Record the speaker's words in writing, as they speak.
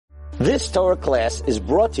This Torah class is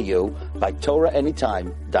brought to you by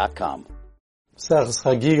TorahAnytime.com. Sechus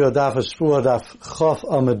Chagiga Daf Shvua Daf Chof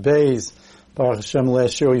Amud Beis. Baruch Hashem.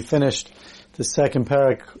 Last year we finished the second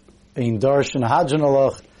parak Ein Darshan Hadjan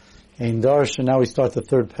Alach Ein Darshan. Now we start the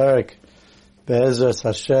third parak Be'ezras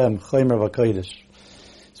Hashem Chaymer V'Kodesh.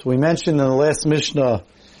 So we mentioned in the last Mishnah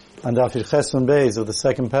on Daf Ches Beis of the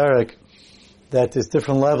second parak that there's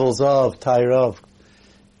different levels of Tairav.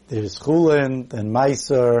 There's Chulin, then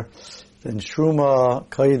Meiser, then Shruma,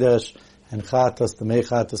 Kodesh, and Chatas, the Mei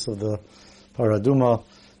Chatas of the Paraduma.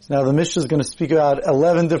 So now the Mishnah is going to speak about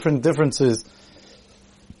 11 different differences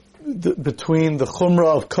between the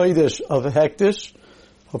Chumrah of Kodesh, of Hektish,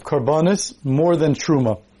 of Karbanis, more than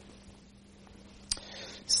Truma.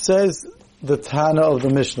 Says the Tana of the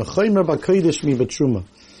Mishnah, Chaymer b'Kodesh mi b'Truma.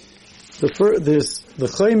 There's the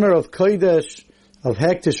Chaymer of Kodesh, of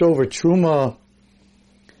Hektish over Truma.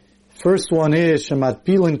 First one is Shemat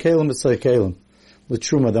Pilin Kalim B'Say Kalim with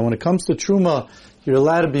Truma. Then when it comes to Truma, you're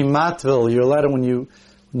allowed to be matvil. You're allowed to,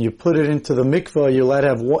 when you put it into the mikvah, you're allowed to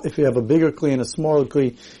have one, if you have a bigger kli and a smaller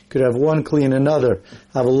kli, you could have one kli and another.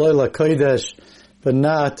 Have a loyla kodesh, but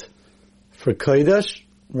not for kodesh.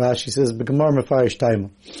 Rashi says B'Gemar Mefarish Taima.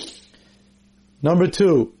 Number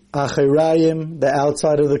two, Achayrayim, the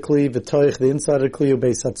outside of the kli, V'Toich, the inside of the kli,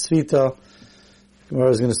 Ubeis Hatzvita. Gemara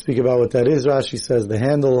is going to speak about what that is. Rashi says the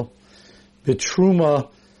handle. B'Truma,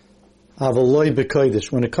 Avaloi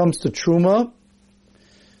B'Kodesh. When it comes to Truma,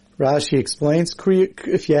 Rashi explains,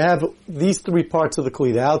 if you have these three parts of the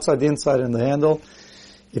kli, the outside, the inside, and the handle,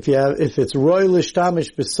 if it's Roy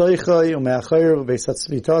Lishtamish B'Soichai, U'Me'achayr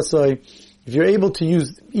B'Beis if you're able to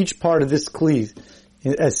use each part of this kli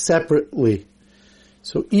as separately,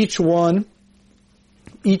 so each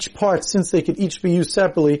part, since they could each be used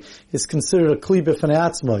separately, is considered a kli b'fnei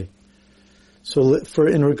atzmai. So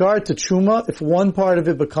in regard to Truma, if one part of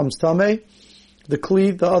it becomes Tameh,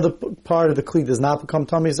 the other part of the Kli does not become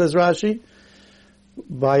Tameh, says Rashi,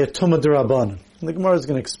 by a Tumah D'Rabbanan. And the Gemara is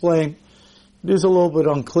going to explain. It is a little bit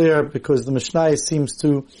unclear because the Mishnah seems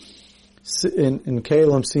to, in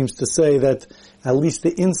Kalim, seems to say that at least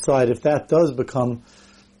the inside, if that does become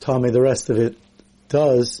Tameh, the rest of it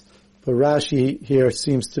does. But Rashi here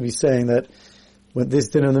seems to be saying that when this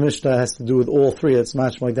din in the Mishnah has to do with all three, it's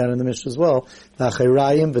matched like that in the Mishnah as well.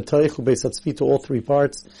 L'Achayrayim, V'Toich, U'Beis Hatzvita, all three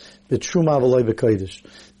parts. V'Truma, V'Loi B'Kodesh.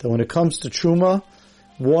 That when it comes to Truma,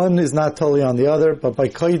 one is not totally on the other, but by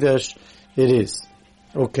Kodesh, it is.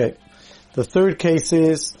 Okay. The third case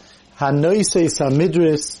is, Hanoisei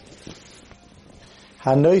Samidris.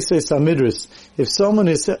 Hanoisei Samidris. If someone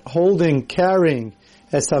is carrying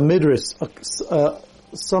a Samidris,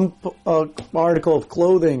 some article of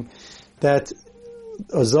clothing that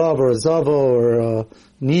a zav or a zava or a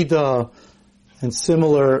nida and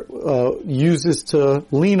similar uses to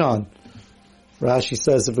lean on. Rashi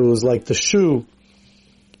says if it was like the shoe,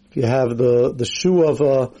 if you have the shoe of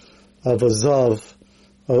a zav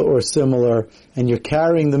or similar, and you're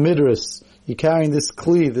carrying the midras, you're carrying this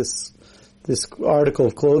kli, this article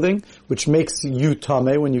of clothing, which makes you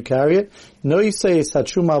tameh when you carry it. No, you say it's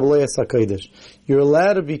truma v'lo yasa kodesh. You're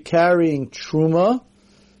allowed to be carrying truma,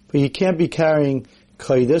 but you can't be carrying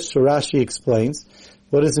kodesh. So Rashi explains,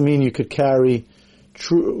 what does it mean you could carry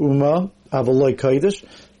truma avaloi kodesh?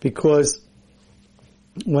 Because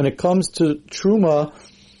when it comes to truma,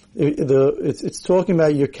 it's talking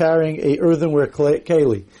about you're carrying a earthenware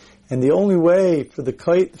keli, and the only way for the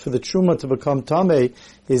truma to become tameh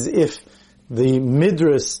is if the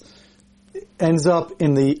midras ends up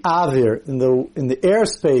in the avir, in the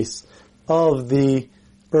airspace of the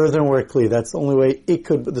earthenware kli. That's the only way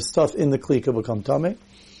the stuff in the kli could become tameh.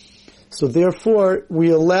 So therefore, we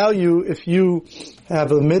allow you, if you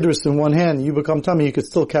have a midras in one hand, you become tameh, you could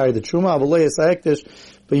still carry the truma, avaleyas hektish,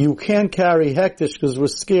 but you can't carry hektish because we're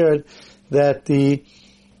scared that the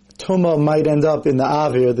tuma might end up in the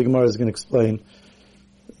avir. The Gemara is going to explain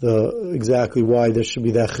exactly why there should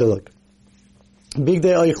be that chiluk. Big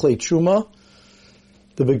day oichlei truma.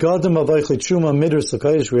 The begadim of oichlei truma midras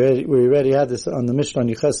l'kodesh. We already had this on the Mishnah on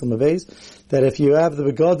Yiches L'Maveis, that if you have the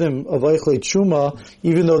begadim of oichlei truma,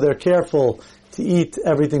 even though they're careful to eat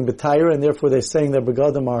everything b'tayra, and therefore they're saying their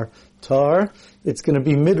begadim are tar, it's going to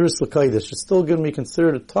be midras l'kodesh. It's still going to be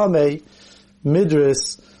considered a tameh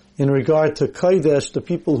midras in regard to kodesh, the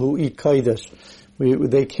people who eat kodesh.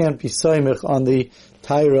 They can't be saimich on the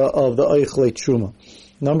tayra of the oichlei truma.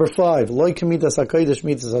 Number 5, loy kamidas hakodesh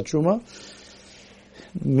midas hatruma.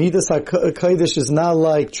 Midas hakodesh is not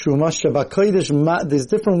like truma. Sheba kodesh, there's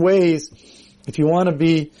different ways. If you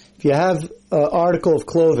have an article of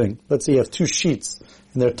clothing, let's say you have 2 sheets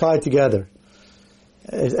and they're tied together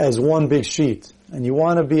as one big sheet, and you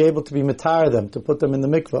want to be able to be matar them, to put them in the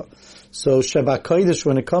mikvah. So Shabbat Kodesh,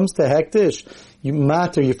 when it comes to hektish,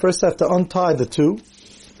 you first have to untie the two,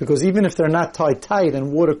 because even if they're not tied tight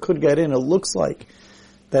and water could get in, it looks like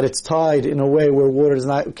that it's tied in a way where water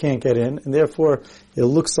can't get in, and therefore it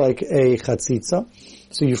looks like a chatzitza.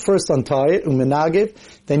 So you first untie it, umenagiv,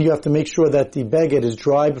 then you have to make sure that the beged is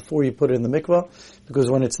dry before you put it in the mikvah, because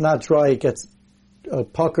when it's not dry, it gets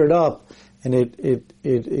puckered up, and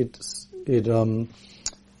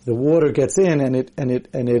the water gets in, and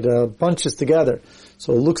it bunches together.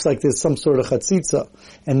 So it looks like there's some sort of chatzitza.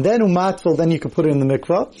 And then umatfil, then you can put it in the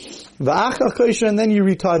mikvah. V'achach kosher, and then you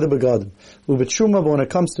retie the begadim. U'b'truma, but when it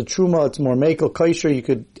comes to truma, it's more mekel kosher, you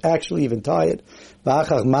could actually even tie it.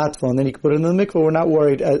 V'achach matfil, and then you can put it in the mikvah. We're not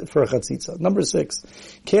worried for a chatzitza. Number 6.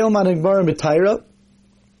 Kelim anigbarim b'taira.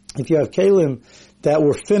 If you have kelim that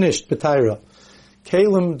were finished b'taira,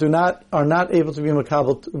 kelim are not able to be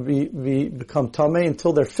makabel, become tamei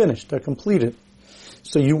until they're finished, they're completed.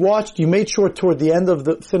 So you made sure toward the end of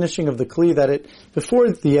the finishing of the kli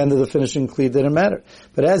before the end of the finishing kli didn't matter.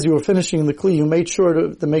 But as you were finishing the kli, you made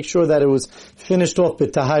sure to make sure that it was finished off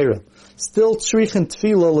b'tahira. Still tzrichen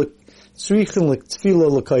tefillah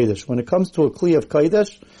l'kodesh. When it comes to a kli of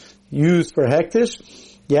kodesh, used for hektish,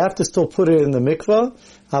 you have to still put it in the mikvah,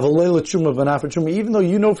 avalei l'truma v'naf truma, even though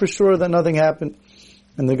you know for sure that nothing happened.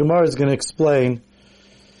 And the Gemara is going to explain.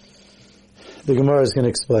 The Gemara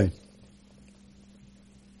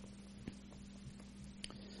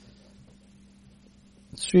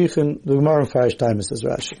in Farish Time, says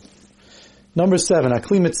Rashi. Number 7,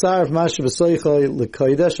 Akli mitzar of mashe v'soichai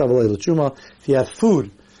l'kodesh avalei l'truma. If you have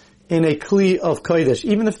food in a kli of kodesh,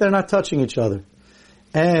 even if they're not touching each other,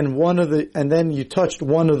 and then you touched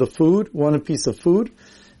one piece of food,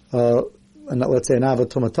 and let's say an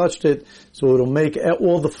avatoma touched it, so it'll make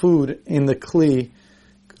all the food in the kli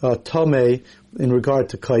tamei in regard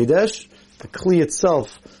to kodesh. The kli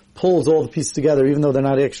itself pulls all the pieces together, even though they're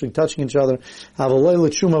not actually touching each other. Avalei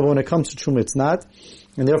l'truma, when it comes to truma, it's not.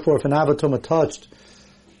 And therefore, if an avatoma touched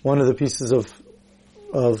one of the pieces of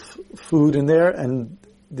food in there, and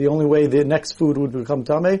the only way the next food would become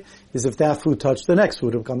tamei is if that food touched the next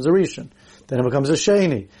food, it becomes a rishon. Then it becomes a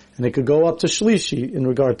sheni, and it could go up to shlishi in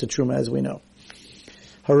regard to truma, as we know.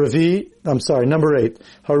 Number 8.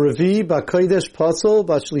 Haravi ba'kodesh pasol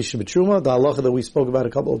ba'shlishi b'truma, the halacha that we spoke about a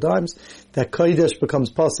couple of times, that kodesh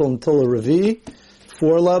becomes pasol until a ravi,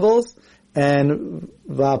 4 levels, and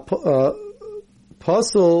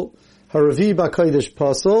pasol, haravi ba'kodesh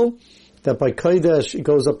pasol, that by kodesh it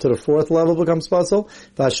goes up to the 4th level, becomes pasol,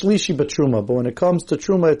 ba'shlishi b'truma, but when it comes to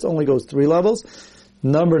truma, it only goes 3 levels.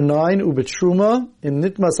 Number 9, ubetruma, in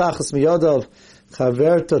nitmas achas miyadav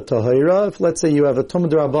chaverta tahira. If let's say you have a tumah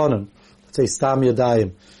d'rabanan, let's say stam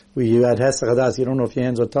yadayim, where you had hesach hadas, you don't know if your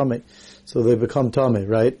hands are tamei, so they become tamei,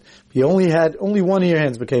 right? You only one of your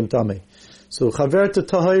hands became tamei. So chaverta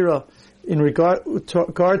tahira, in regard to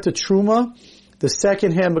truma, the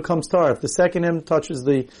second hand becomes tar. If the second hand touches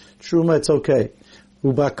the truma, it's okay.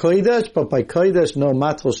 Uba kodesh, but by kodesh, no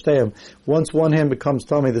matful shteim. Once one hand becomes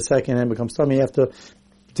tummy, the second hand becomes tummy. You have to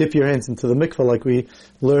dip your hands into the mikvah, like we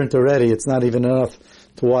learned already. It's not even enough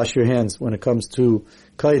to wash your hands when it comes to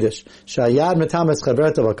kodesh. Shayad metames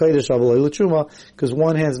chaverta v'kodesh avalei l'truma, because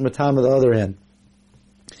one hand is metama the other hand.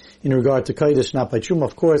 In regard to kodesh, not by truma,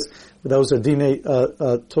 of course. Those are dinei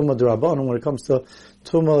tumah d'rabbanan. When it comes to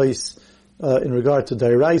tumah, in regard to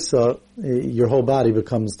dairaisa, your whole body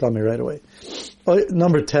becomes tummy right away.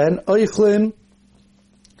 Number 10, oichlin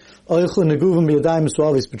neguvim b'yadayim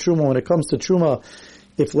suavis b'truma. When it comes to truma,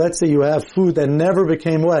 if let's say you have food that never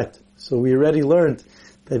became wet, so we already learned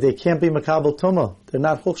that they can't be makabel tuma. They're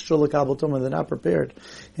not hukshul makabel tuma. They're not prepared,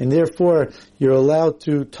 and therefore you're allowed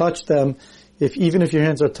to touch them, even if your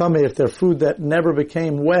hands are tamei. If they're food that never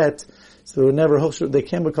became wet, so they're never hukshul, they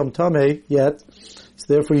can't become tamei yet. So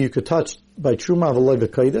therefore you could touch by truma v'loy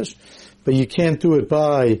b'kodesh, but you can't do it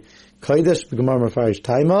by kodesh b'gemar mefarish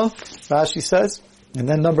taima, Rashi says. And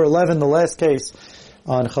then number 11, the last case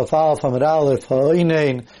on chafal famid aleph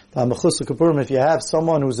ha'oinein v'amachus kapurim. If you have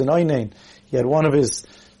someone who's an oinein, he had one of his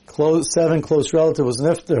 7 close relatives was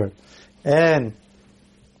nifter, and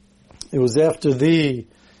it was after the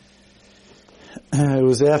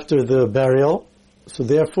burial. So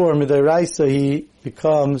therefore, midiraisa he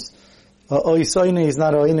becomes oisoine. He's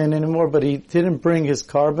not oinein anymore, but he didn't bring his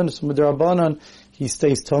carbon. So midrabanan he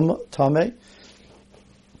stays tamei.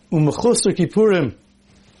 Umachusar kippurim,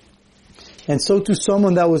 and so to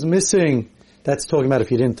someone that was missing. That's talking about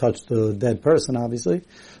if you didn't touch the dead person, obviously.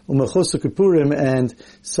 Umachusar kippurim, and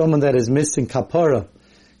someone that is missing kapara.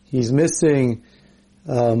 He's missing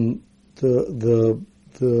the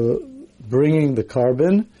bringing the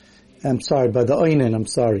carbon. By the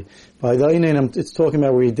Einin, By the Einin, it's talking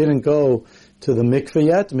about where he didn't go to the mikveh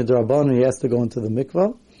yet. Midrabanan, he has to go into the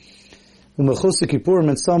mikveh. Umechus Kippurim,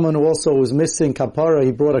 and someone who also was missing kapara,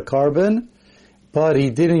 he brought a carbon, but he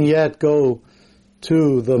didn't yet go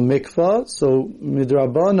to the mikveh. So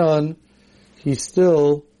Midrabanan, he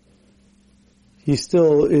still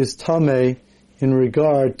is tameh in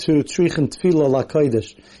regard to Trichen Tefillah La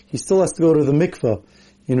Kodesh. He still has to go to the mikveh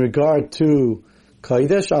in regard to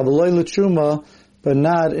Kodesh, Avaloi L'Truma, but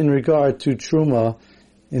not in regard to Truma.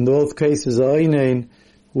 In both cases, Einin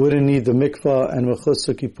wouldn't need the mikveh, and Mechus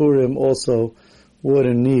Kippurim also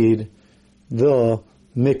wouldn't need the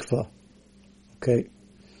mikveh. Okay.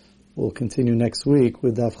 We'll continue next week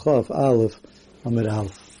with Daf Chav Aleph Amid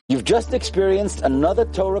Aleph. You've just experienced another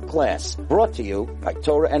Torah class brought to you by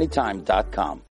TorahAnytime.com.